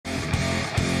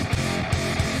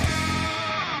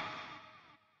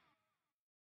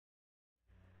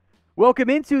Welcome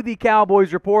into the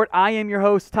Cowboys Report. I am your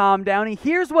host, Tom Downey.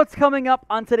 Here's what's coming up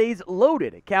on today's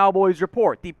loaded Cowboys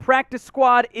Report. The practice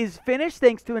squad is finished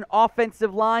thanks to an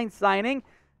offensive line signing,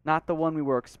 not the one we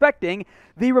were expecting.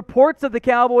 The reports of the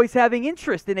Cowboys having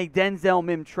interest in a Denzel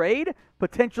Mims trade,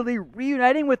 potentially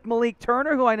reuniting with Malik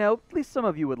Turner, who I know at least some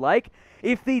of you would like.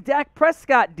 If the Dak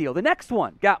Prescott deal, the next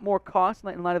one, got more cost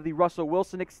in light of the Russell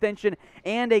Wilson extension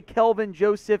and a Kelvin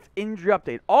Joseph injury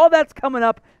update. All that's coming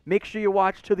up. Make sure you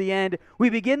watch to the end. We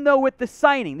begin, though, with the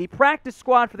signing. The practice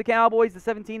squad for the Cowboys, the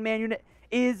 17-man unit,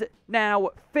 is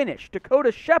now finished.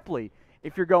 Dakoda Shepley,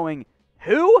 if you're going,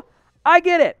 who? I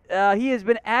get it. He has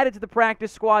been added to the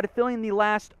practice squad, filling the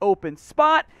last open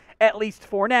spot, at least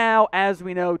for now. As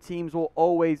we know, teams will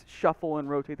always shuffle and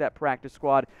rotate that practice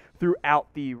squad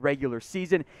throughout the regular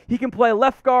season. He can play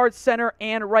left guard, center,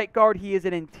 and right guard. He is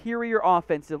an interior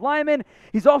offensive lineman.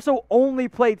 He's also only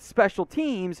played special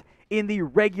teams in the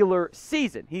regular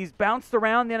season. He's bounced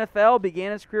around the NFL,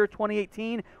 began his career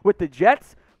 2018 with the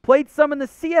Jets, played some in the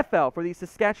CFL for the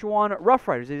Saskatchewan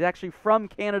Roughriders. He's actually from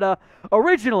Canada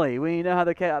originally. We know how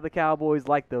the Cowboys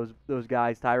like those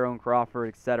guys, Tyrone Crawford,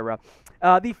 etc.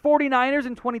 The 49ers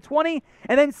in 2020,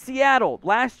 and then Seattle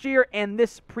last year and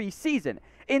this preseason.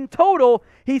 In total,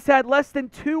 he's had less than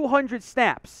 200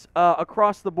 snaps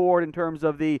across the board in terms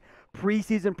of the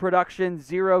preseason production,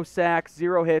 0 sacks,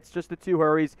 0 hits, just the 2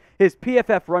 hurries. His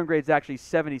PFF run grade is actually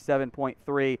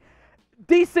 77.3.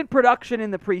 Decent production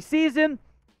in the preseason,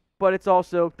 but it's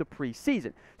also the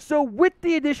preseason. So with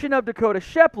the addition of Dakoda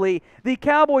Shepley, the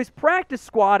Cowboys practice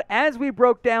squad, as we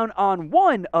broke down on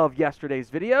one of yesterday's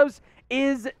videos,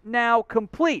 is now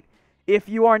complete. If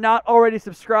you are not already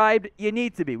subscribed, you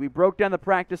need to be. We broke down the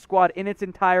practice squad in its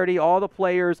entirety, all the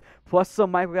players, plus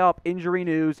some Michael Gallup injury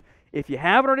news. If you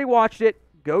haven't already watched it,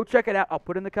 go check it out. I'll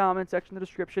put it in the comment section in the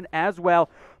description as well.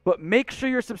 But make sure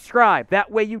you're subscribed.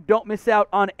 That way you don't miss out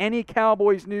on any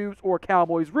Cowboys news or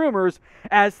Cowboys rumors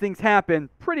as things happen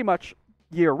pretty much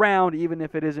year-round, even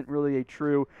if it isn't really a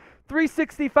true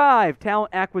 365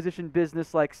 talent acquisition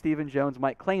business like Stephen Jones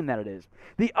might claim that it is.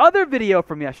 The other video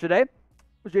from yesterday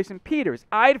was Jason Peters.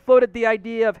 I'd floated the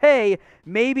idea of, hey,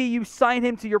 maybe you sign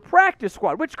him to your practice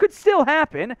squad, which could still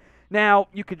happen. Now,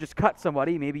 you could just cut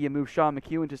somebody. Maybe you move Sean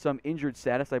McHugh into some injured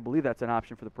status. I believe that's an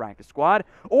option for the practice squad.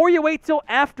 Or you wait till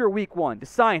after week 1 to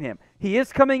sign him. He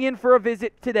is coming in for a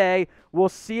visit today. We'll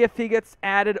see if he gets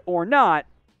added or not.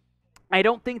 I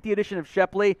don't think the addition of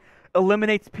Shepley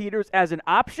eliminates Peters as an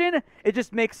option. It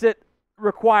just makes it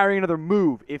requiring another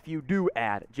move if you do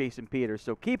add Jason Peters.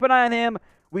 So keep an eye on him.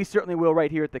 We certainly will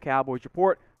right here at the Cowboys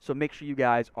Report. So make sure you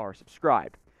guys are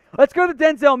subscribed. Let's go to the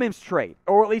Denzel Mims trade,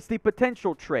 or at least the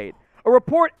potential trade. A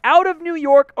report out of New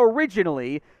York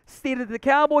originally stated that the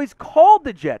Cowboys called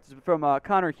the Jets, from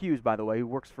Connor Hughes, by the way, who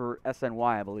works for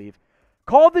SNY, I believe,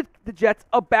 called the Jets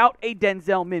about a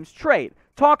Denzel Mims trade.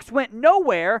 Talks went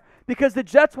nowhere because the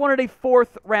Jets wanted a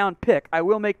 4th-round pick. I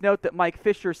will make note that Mike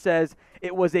Fisher says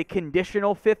it was a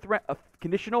conditional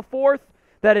 4th,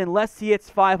 that unless he hits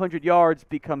 500 yards,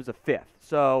 becomes a 5th.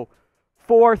 So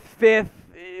 4th,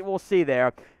 5th, we'll see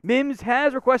there. Mims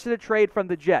has requested a trade from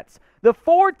the Jets. The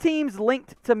 4 teams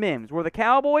linked to Mims were the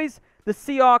Cowboys, the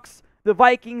Seahawks, the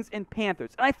Vikings, and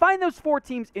Panthers. And I find those 4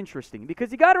 teams interesting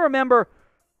because you got to remember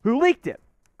who leaked it.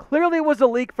 Clearly it was a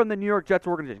leak from the New York Jets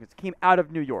organization. It came out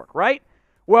of New York, right?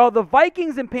 Well, the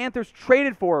Vikings and Panthers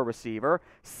traded for a receiver.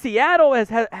 Seattle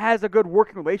has a good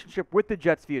working relationship with the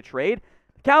Jets via trade.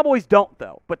 The Cowboys don't,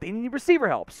 though, but they need receiver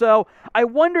help. So I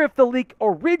wonder if the leak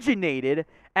originated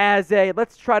as a,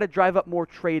 let's try to drive up more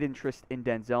trade interest in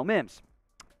Denzel Mims.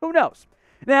 Who knows?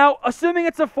 Now, assuming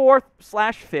it's a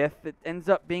 4th/5th, it ends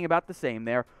up being about the same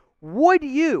there. Would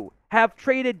you have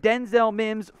traded Denzel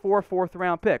Mims for a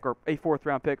 4th-round pick, or a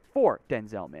 4th-round pick for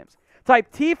Denzel Mims?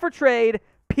 Type T for trade,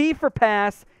 P for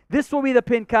pass. This will be the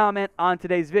pinned comment on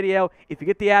today's video. If you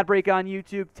get the ad break on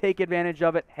YouTube, take advantage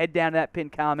of it. Head down to that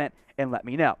pinned comment and let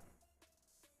me know.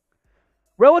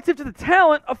 Relative to the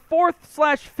talent, a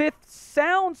 4th/5th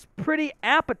sounds pretty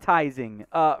appetizing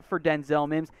for Denzel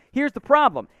Mims. Here's the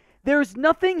problem. There's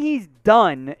nothing he's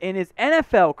done in his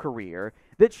NFL career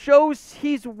that shows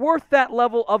he's worth that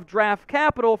level of draft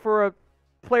capital for a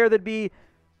player that'd be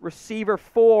receiver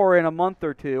 4 in a month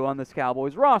or two on this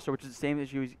Cowboys roster, which is the same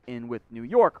issue he's in with New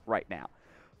York right now.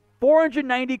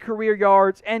 490 career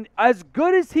yards, and as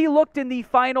good as he looked in the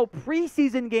final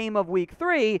preseason game of Week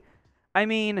 3, I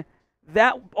mean,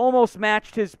 that almost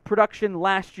matched his production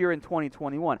last year in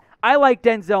 2021. I like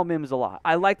Denzel Mims a lot.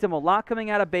 I liked him a lot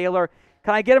coming out of Baylor.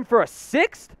 Can I get him for a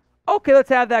 6th? Okay, let's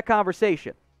have that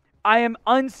conversation. I am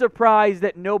unsurprised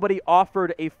that nobody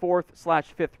offered a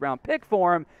 4th/5th round pick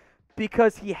for him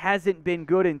because he hasn't been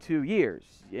good in 2 years.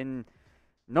 And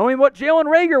knowing what Jalen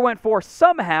Reagor went for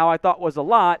somehow I thought was a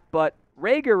lot, but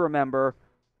Reagor, remember,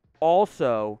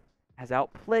 also has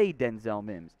outplayed Denzel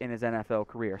Mims in his NFL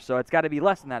career. So it's got to be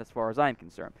less than that as far as I'm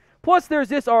concerned. Plus, there's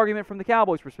this argument from the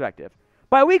Cowboys' perspective.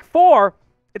 By week 4,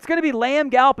 it's going to be Lamb,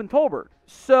 Gallup, and Tolbert.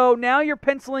 So now you're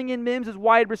penciling in Mims as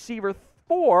wide receiver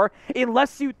 4,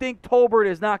 unless you think Tolbert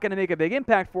is not going to make a big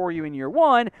impact for you in year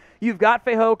 1. You've got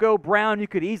Fehoko, Brown. You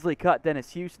could easily cut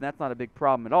Dennis Houston. That's not a big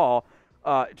problem at all.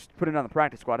 Just put it on the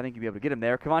practice squad. I think you'll be able to get him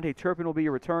there. Kevontae Turpin will be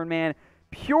your return man.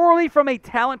 Purely from a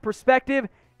talent perspective,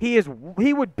 he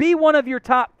would be one of your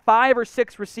top 5 or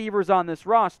 6 receivers on this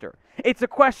roster. It's a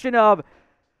question of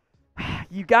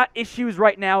you got issues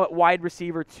right now at wide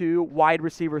receiver 2, wide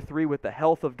receiver 3 with the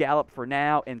health of Gallup for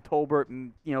now, and Tolbert,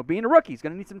 being a rookie, he's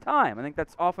going to need some time. I think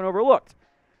that's often overlooked.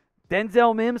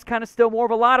 Denzel Mims kind of still more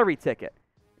of a lottery ticket.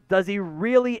 Does he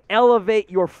really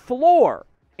elevate your floor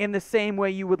in the same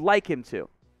way you would like him to?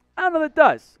 I don't know that it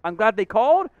does. I'm glad they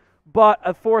called, but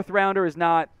a 4th rounder is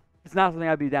not something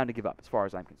I'd be down to give up as far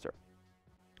as I'm concerned.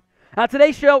 Now,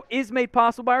 today's show is made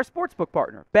possible by our sportsbook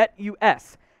partner,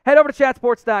 BetUS. Head over to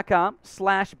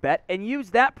chatsports.com/bet and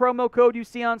use that promo code you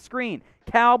see on screen,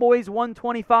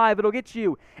 Cowboys125. It'll get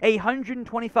you a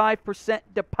 125%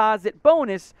 deposit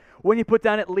bonus when you put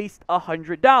down at least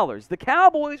 $100. The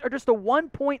Cowboys are just a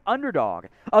 1-point underdog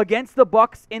against the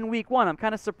Bucs in week 1. I'm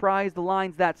kind of surprised the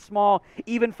line's that small,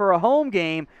 even for a home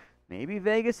game. Maybe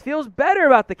Vegas feels better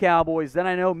about the Cowboys than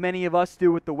I know many of us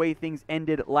do with the way things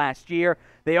ended last year.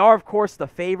 They are, of course, the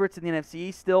favorites in the NFC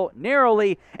East still,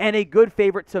 narrowly, and a good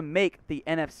favorite to make the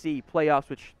NFC playoffs,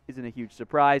 which isn't a huge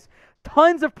surprise.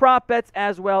 Tons of prop bets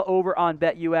as well over on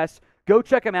BetUS. Go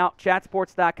check them out,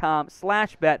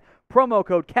 chatsports.com/bet, promo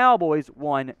code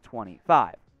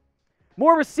Cowboys125.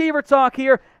 More receiver talk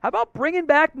here. How about bringing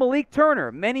back Malik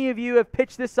Turner? Many of you have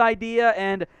pitched this idea,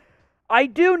 and I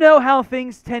do know how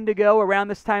things tend to go around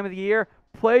this time of the year.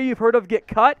 Player you've heard of get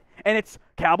cut, and it's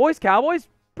Cowboys?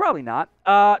 Probably not.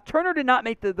 Turner did not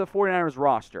make the 49ers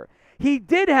roster. He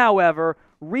did, however,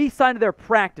 re-sign to their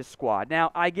practice squad.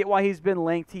 Now, I get why he's been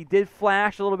linked. He did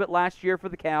flash a little bit last year for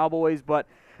the Cowboys, but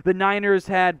the Niners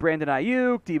had Brandon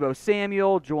Ayuk, Deebo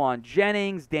Samuel, Juwan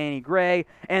Jennings, Danny Gray,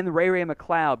 and Ray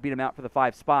McCloud beat him out for the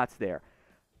 5 spots there.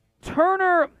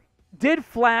 Turner did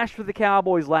flash for the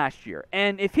Cowboys last year,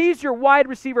 and if he's your wide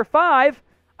receiver 5,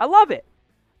 I love it.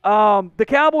 The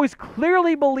Cowboys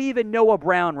clearly believe in Noah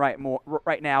Brown right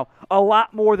now a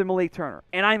lot more than Malik Turner,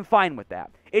 and I'm fine with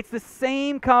that. It's the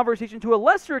same conversation to a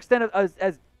lesser extent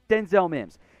as Denzel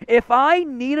Mims. If I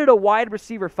needed a wide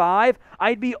receiver 5,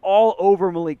 I'd be all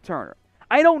over Malik Turner.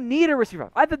 I don't need a receiver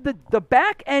 5. The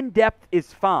back end depth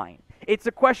is fine. It's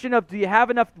a question of, do you have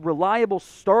enough reliable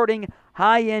starting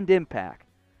high-end impact?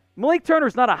 Malik Turner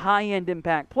is not a high-end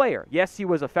impact player. Yes, he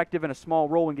was effective in a small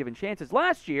role when given chances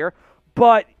last year,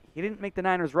 but he didn't make the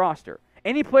Niners roster.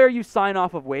 Any player you sign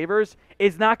off of waivers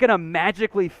is not going to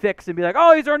magically fix and be like,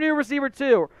 oh, he's our new receiver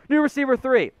 2, or new receiver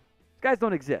 3. These guys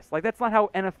don't exist. That's not how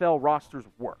NFL rosters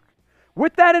work.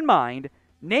 With that in mind,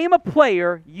 name a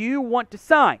player you want to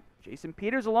sign. Jason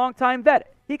Peters, a longtime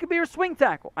vet. He could be your swing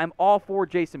tackle. I'm all for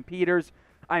Jason Peters.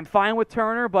 I'm fine with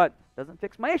Turner, but doesn't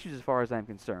fix my issues as far as I'm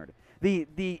concerned.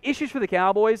 The issues for the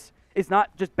Cowboys is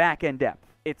not just back-end depth.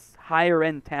 It's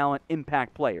higher-end talent,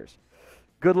 impact players.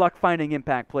 Good luck finding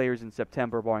impact players in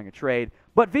September, barring a trade.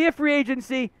 But via free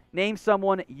agency, name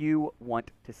someone you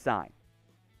want to sign.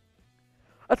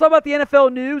 Let's talk about the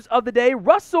NFL news of the day.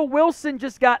 Russell Wilson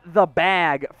just got the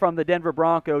bag from the Denver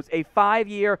Broncos, a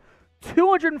 5-year,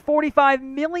 $245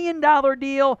 million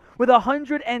deal with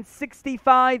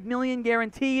 $165 million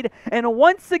guaranteed. And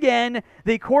once again,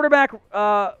 the quarterback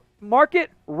market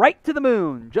right to the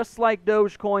moon, just like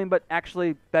Dogecoin, but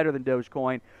actually better than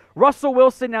Dogecoin. Russell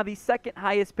Wilson, now the second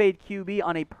highest paid QB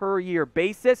on a per-year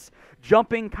basis,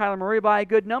 jumping Kyler Murray by a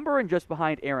good number and just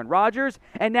behind Aaron Rodgers,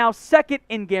 and now second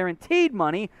in guaranteed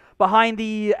money behind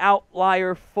the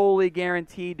outlier fully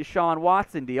guaranteed Deshaun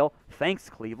Watson deal, thanks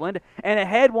Cleveland, and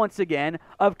ahead once again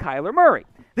of Kyler Murray.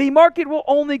 The market will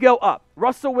only go up.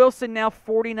 Russell Wilson now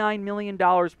 $49 million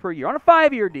per year on a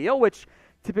 5-year deal, which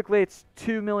typically it's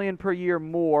 $2 million per year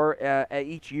more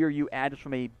each year you add just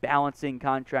from a balancing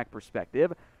contract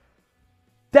perspective.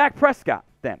 Dak Prescott,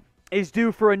 then, is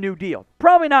due for a new deal.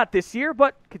 Probably not this year,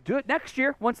 but could do it next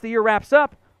year once the year wraps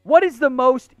up. What is the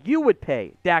most you would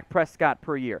pay Dak Prescott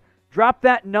per year? Drop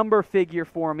that number figure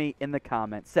for me in the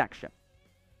comment section.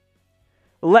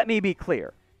 Let me be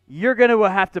clear. You're going to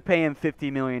have to pay him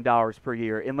 $50 million per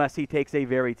year unless he takes a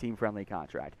very team-friendly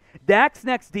contract. Dak's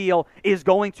next deal is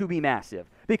going to be massive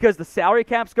because the salary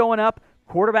cap's going up,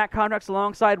 quarterback contracts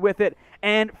alongside with it.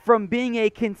 And from being a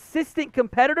consistent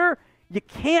competitor, you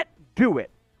can't do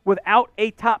it without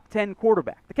a top 10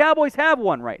 quarterback. The Cowboys have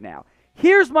one right now.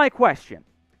 Here's my question,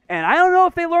 and I don't know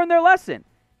if they learned their lesson.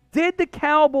 Did the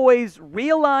Cowboys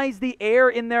realize the error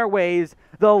in their ways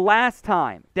the last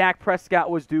time Dak Prescott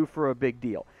was due for a big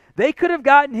deal? They could have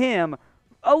gotten him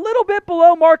a little bit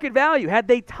below market value had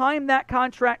they timed that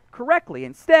contract correctly.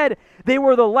 Instead, they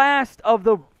were the last of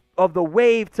the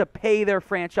wave to pay their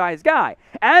franchise guy.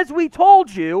 As we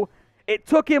told you, it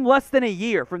took him less than a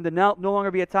year for him to no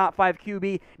longer be a top 5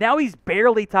 QB. Now he's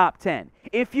barely top 10.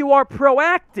 If you are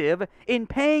proactive in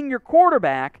paying your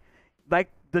quarterback, like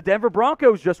the Denver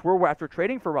Broncos just were after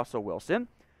trading for Russell Wilson,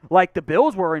 like the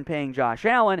Bills were in paying Josh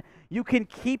Allen, you can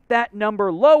keep that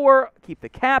number lower, keep the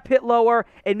cap hit lower,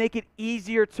 and make it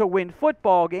easier to win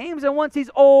football games. And once he's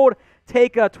old,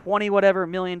 take a $20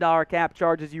 million cap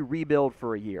charge as you rebuild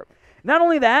for a year. Not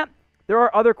only that, there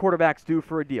are other quarterbacks due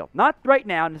for a deal. Not right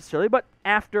now necessarily, but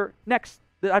after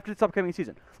this upcoming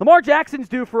season. Lamar Jackson's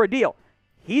due for a deal.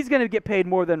 He's going to get paid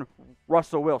more than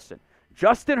Russell Wilson.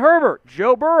 Justin Herbert,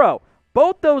 Joe Burrow,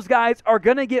 both those guys are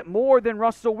going to get more than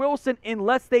Russell Wilson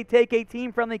unless they take a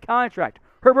team-friendly contract.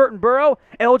 Herbert and Burrow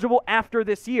eligible after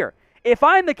this year. If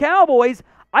I'm the Cowboys,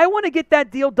 I want to get that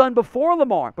deal done before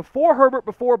Lamar, before Herbert,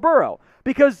 before Burrow.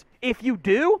 Because if you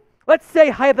do, let's say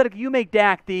hypothetically you make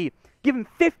Dak give him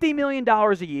 $50 million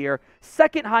a year,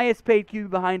 second highest paid QB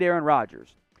behind Aaron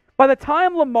Rodgers. By the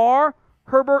time Lamar,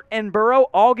 Herbert, and Burrow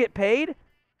all get paid,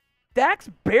 Dak's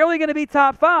barely going to be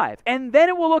top 5, and then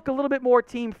it will look a little bit more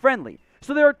team-friendly.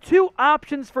 So there are two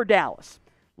options for Dallas.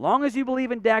 Long as you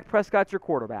believe in Dak Prescott's your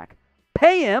quarterback,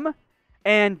 pay him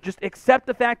and just accept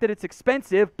the fact that it's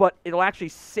expensive, but it'll actually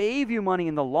save you money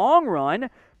in the long run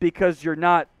because you're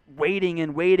not waiting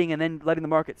and then letting the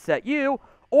market set you,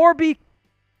 or be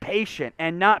patient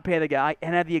and not pay the guy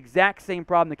and have the exact same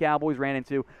problem the Cowboys ran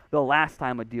into the last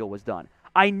time a deal was done.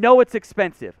 I know it's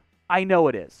expensive. I know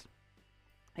it is.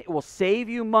 It will save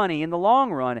you money in the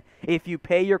long run if you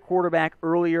pay your quarterback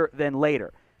earlier than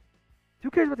later. Who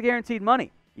cares about the guaranteed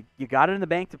money? You got it in the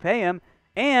bank to pay him,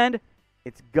 and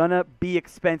it's going to be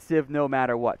expensive no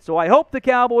matter what. So I hope the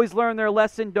Cowboys learn their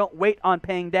lesson. Don't wait on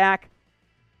paying Dak,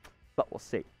 but we'll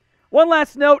see. One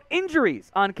last note,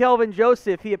 injuries on Kelvin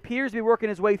Joseph. He appears to be working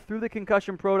his way through the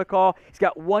concussion protocol. He's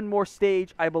got one more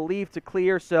stage, I believe, to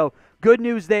clear. So good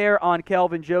news there on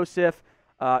Kelvin Joseph.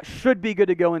 Should be good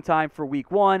to go in time for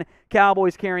Week 1.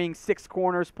 Cowboys carrying 6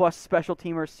 corners plus special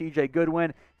teamers C.J.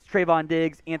 Goodwin, Trayvon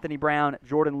Diggs, Anthony Brown,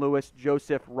 Jordan Lewis,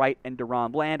 Joseph Wright, and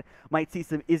Deron Bland. Might see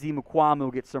some Izzy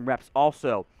Mukuamu get some reps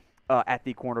also at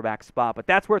the cornerback spot. But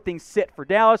that's where things sit for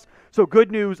Dallas. So good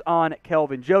news on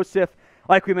Kelvin Joseph.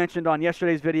 Like we mentioned on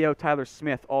yesterday's video, Tyler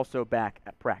Smith also back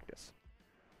at practice.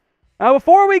 Now,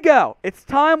 before we go, it's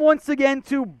time once again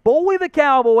to bully the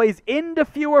Cowboys into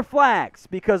fewer flags,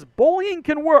 because bullying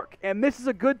can work, and this is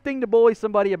a good thing to bully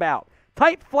somebody about.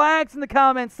 Type flags in the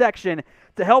comments section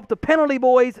to help the penalty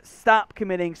boys stop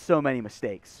committing so many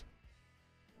mistakes.